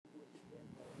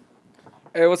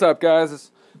Hey, what's up, guys?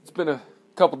 It's been a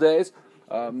couple days.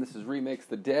 This is Remakes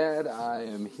the Dad. I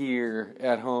am here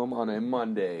at home on a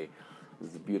Monday. This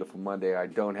is a beautiful Monday. I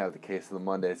don't have the case of the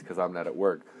Mondays because I'm not at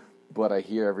work. But I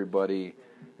hear everybody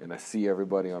and I see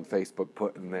everybody on Facebook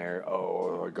putting there,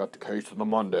 oh, I got the case of the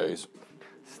Mondays.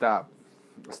 Stop.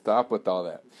 Stop with all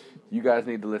that. You guys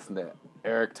need to listen to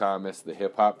Eric Thomas, the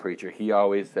hip-hop preacher. He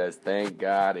always says, thank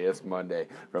God it's Monday,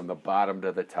 from the bottom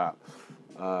to the top.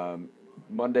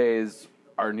 Monday is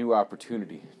our new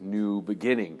opportunity, new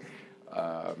beginning.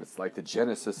 It's like the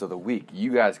genesis of the week.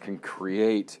 You guys can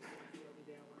create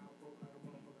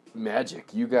magic.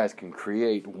 You guys can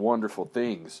create wonderful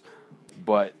things.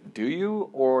 But do you?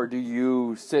 Or do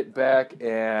you sit back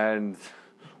and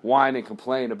whine and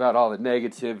complain about all the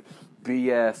negative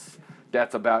BS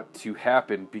that's about to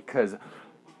happen? Because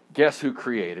guess who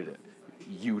created it?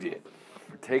 You did.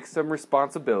 Take some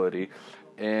responsibility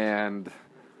and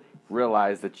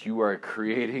realize that you are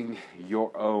creating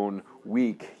your own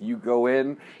week. You go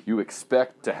in, you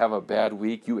expect to have a bad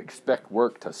week, you expect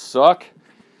work to suck.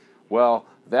 Well,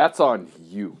 that's on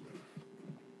you.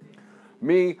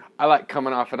 Me, I like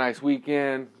coming off a nice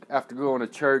weekend after going to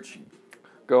church,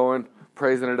 going,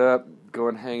 praising it up,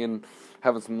 going hanging,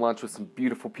 having some lunch with some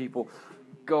beautiful people,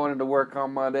 going into work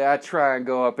on Monday. I try and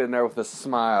go up in there with a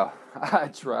smile.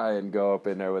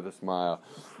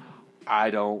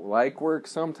 I don't like work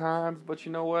sometimes, but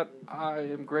you know what? I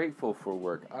am grateful for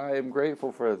work. I am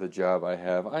grateful for the job I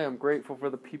have. I am grateful for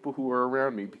the people who are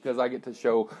around me because I get to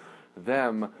show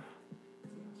them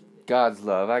God's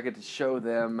love. I get to show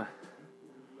them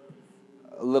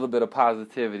a little bit of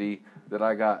positivity that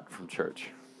I got from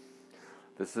church.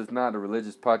 This is not a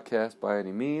religious podcast by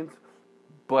any means,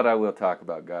 but I will talk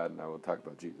about God and I will talk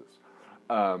about Jesus.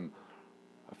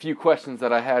 A few questions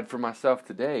that I had for myself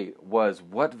today was,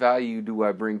 what value do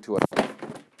I bring to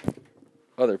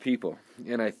other people?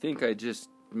 And I think I just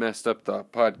messed up the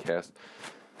podcast.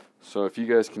 So if you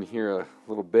guys can hear a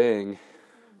little bang,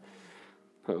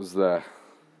 that was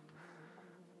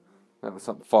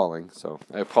something falling. So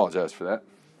I apologize for that.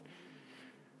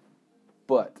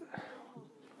 But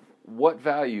what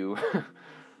value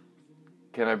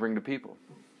can I bring to people?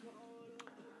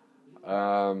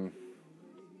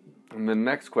 And the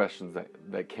next questions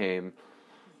that came,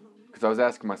 because I was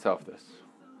asking myself this,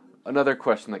 another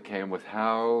question that came was,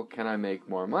 how can I make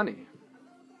more money?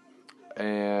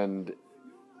 And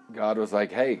God was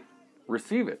like, hey,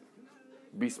 receive it.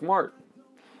 Be smart.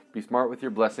 Be smart with your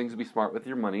blessings. Be smart with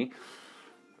your money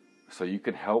so you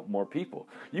can help more people.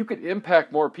 You could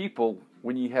impact more people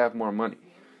when you have more money.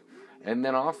 And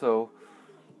then also,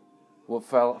 what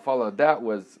followed that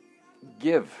was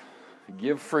give.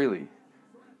 Give freely.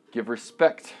 Give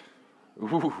respect.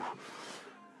 Ooh.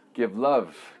 Give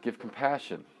love. Give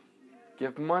compassion.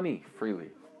 Give money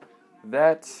freely.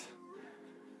 That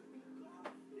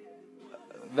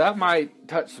might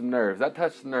touch some nerves. That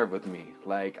touched the nerve with me.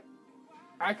 Like,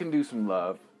 I can do some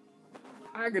love.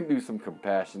 I can do some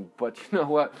compassion. But you know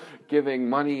what? Giving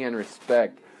money and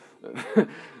respect,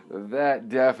 that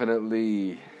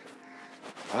definitely,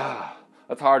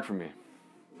 that's hard for me.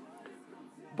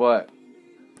 But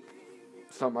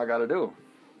something I gotta do.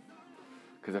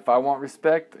 Because if I want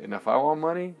respect and if I want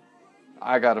money,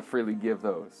 I gotta freely give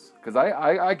those. Because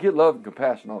I get love and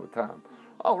compassion all the time.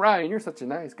 Oh, Ryan, you're such a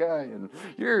nice guy, and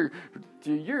you're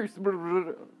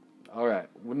all right.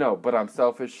 Well, no, but I'm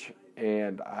selfish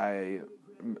and I'm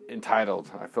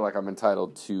entitled. I feel like I'm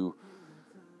entitled to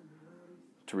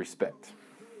respect.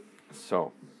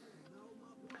 So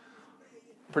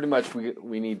pretty much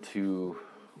we need to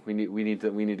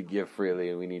give freely,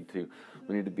 and we need to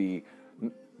be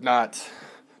not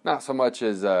so much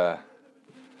as like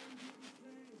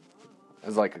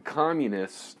a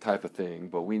communist type of thing,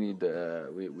 but we need to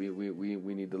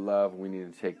we need to love, we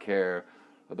need to take care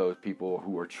of those people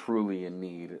who are truly in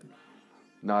need,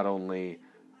 not only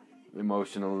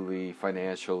emotionally,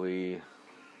 financially,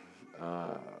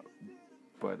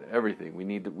 but everything. We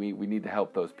need to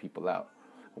help those people out.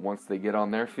 Once they get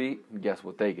on their feet, guess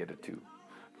what they get to do?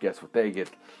 Guess what they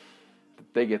get?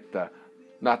 They get the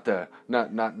not the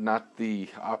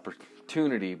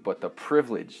opportunity, but the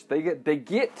privilege. They get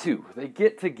to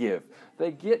give.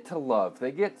 They get to love.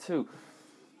 They get to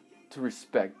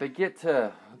respect. They get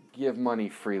to give money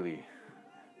freely.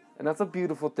 And that's a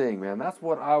beautiful thing, man. That's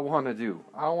what I want to do.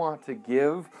 I want to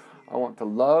give. I want to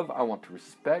love. I want to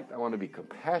respect. I want to be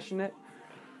compassionate.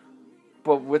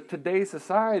 But with today's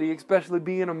society, especially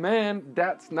being a man,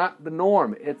 that's not the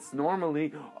norm. It's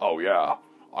normally, oh yeah,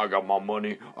 I got my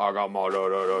money, I got my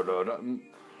da.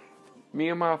 Me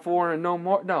and my four and no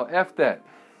more. No, F that.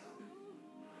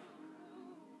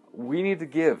 We need to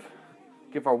give.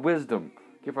 give our wisdom,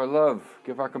 give our love,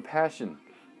 give our compassion,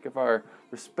 give our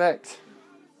respect.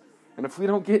 And if we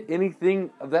don't get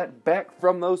anything of that back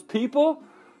from those people,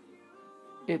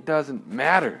 it doesn't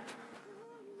matter.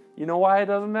 You know why it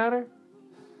doesn't matter?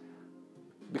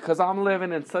 Because I'm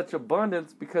living in such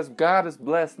abundance, because God has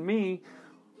blessed me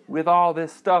with all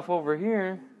this stuff over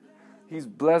here. He's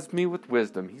blessed me with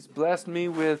wisdom. He's blessed me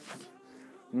with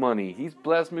money. He's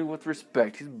blessed me with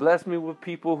respect. He's blessed me with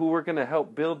people who are going to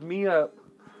help build me up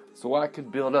so I can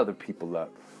build other people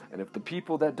up. And if the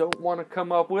people that don't want to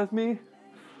come up with me,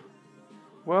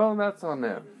 well, that's on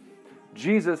them.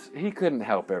 Jesus, he couldn't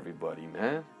help everybody,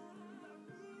 man.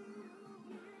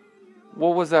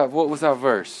 What was that? What was that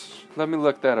verse? Let me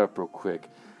look that up real quick.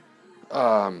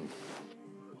 Hold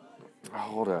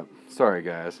up. Sorry,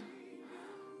 guys.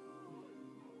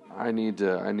 I need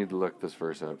to look this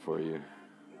verse up for you.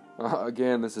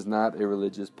 Again, this is not a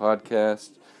religious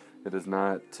podcast. It is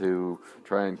not to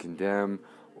try and condemn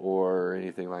or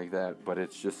anything like that, but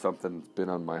it's just something that's been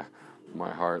on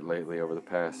my heart lately over the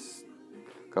past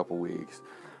couple weeks.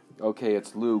 Okay,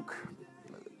 it's Luke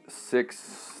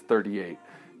 6:38.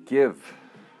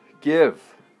 Give,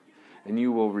 and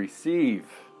you will receive.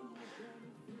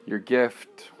 Your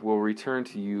gift will return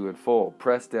to you in full,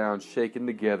 pressed down, shaken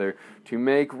together, to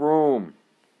make room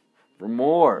for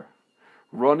more,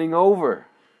 running over,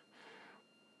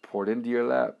 poured into your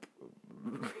lap.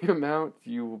 The amount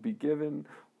you will be given,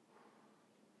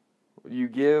 the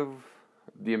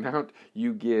amount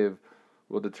you give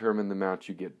will determine the amount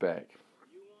you get back.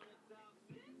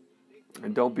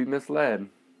 And don't be misled.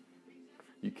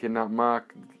 You cannot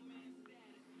mock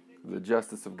the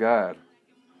justice of God.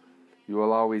 You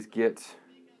will always get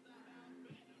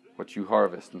what you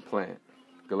harvest and plant.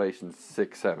 Galatians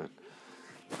 6:7.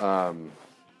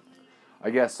 I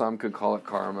guess some could call it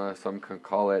karma. Some could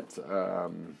call it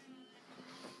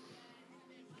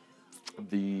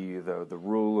the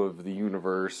rule of the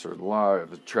universe, or the law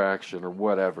of attraction, or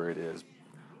whatever it is.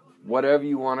 Whatever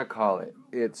you want to call it,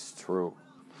 it's true.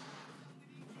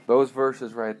 Those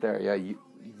verses right there, yeah.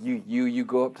 You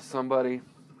go up to somebody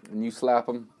and you slap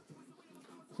them.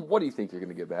 What do you think you're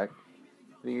going to get back?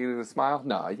 You think you're going to smile?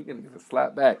 No, you're going to get a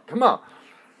slap back. Come on.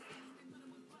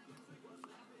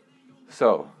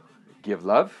 So, give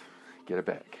love, get it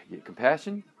back. Give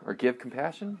compassion, or give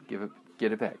compassion,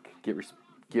 get it back. Give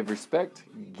respect,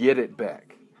 get it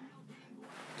back.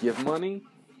 Give money,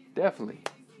 definitely.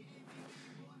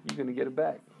 You're going to get it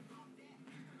back.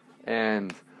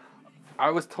 And I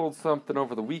was told something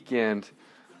over the weekend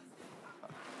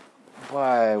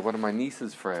by one of my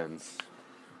niece's friends.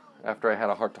 After I had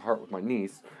a heart-to-heart with my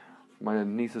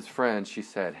niece's friend, she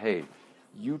said, "Hey,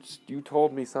 you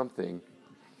told me something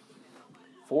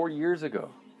 4 years ago.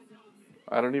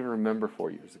 I don't even remember 4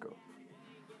 years ago.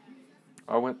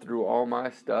 I went through all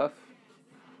my stuff,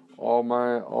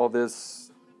 all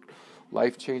this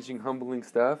life-changing, humbling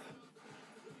stuff,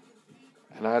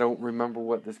 and I don't remember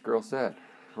what this girl said,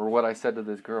 or what I said to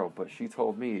this girl, but she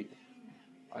told me,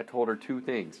 I told her 2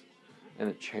 things, and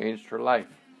it changed her life.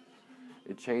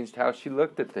 It changed how she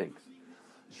looked at things.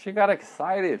 She got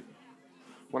excited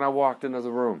when I walked into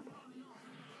the room.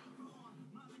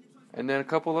 And then a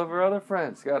couple of her other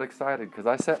friends got excited because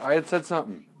I had said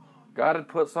something. God had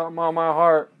put something on my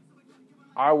heart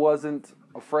I wasn't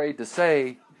afraid to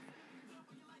say,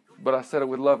 but I said it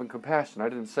with love and compassion. I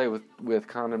didn't say it with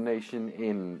condemnation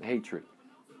and hatred.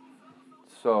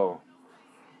 So,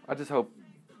 I just hope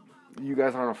you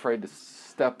guys aren't afraid to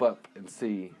step up and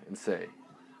see and say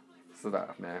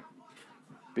stuff, man.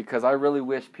 Because I really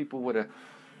wish people would have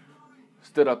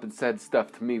stood up and said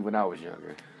stuff to me when I was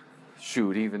younger.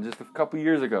 Shoot, even just a couple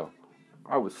years ago,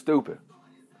 I was stupid.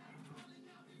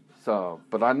 So,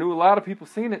 but I knew a lot of people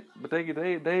seen it, but they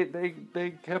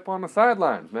kept on the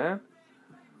sidelines, man.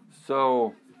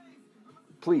 So,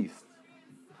 please,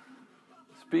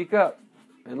 speak up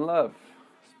in love.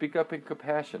 Speak up in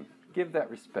compassion. Give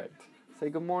that respect. Say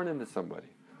good morning to somebody.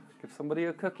 Give somebody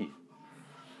a cookie.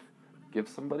 Give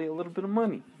somebody a little bit of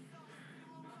money.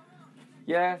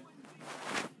 Yeah,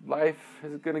 life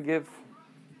is going to give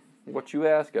what you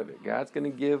ask of it. God's going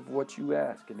to give what you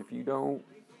ask. And if you don't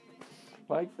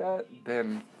like that,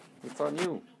 then it's on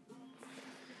you.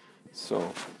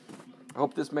 So, I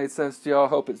hope this made sense to y'all. I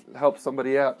hope it helped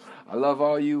somebody out. I love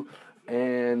all you.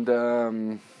 And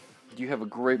you have a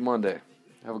great Monday.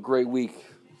 Have a great week.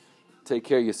 Take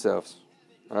care of yourselves.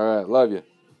 All right, love you.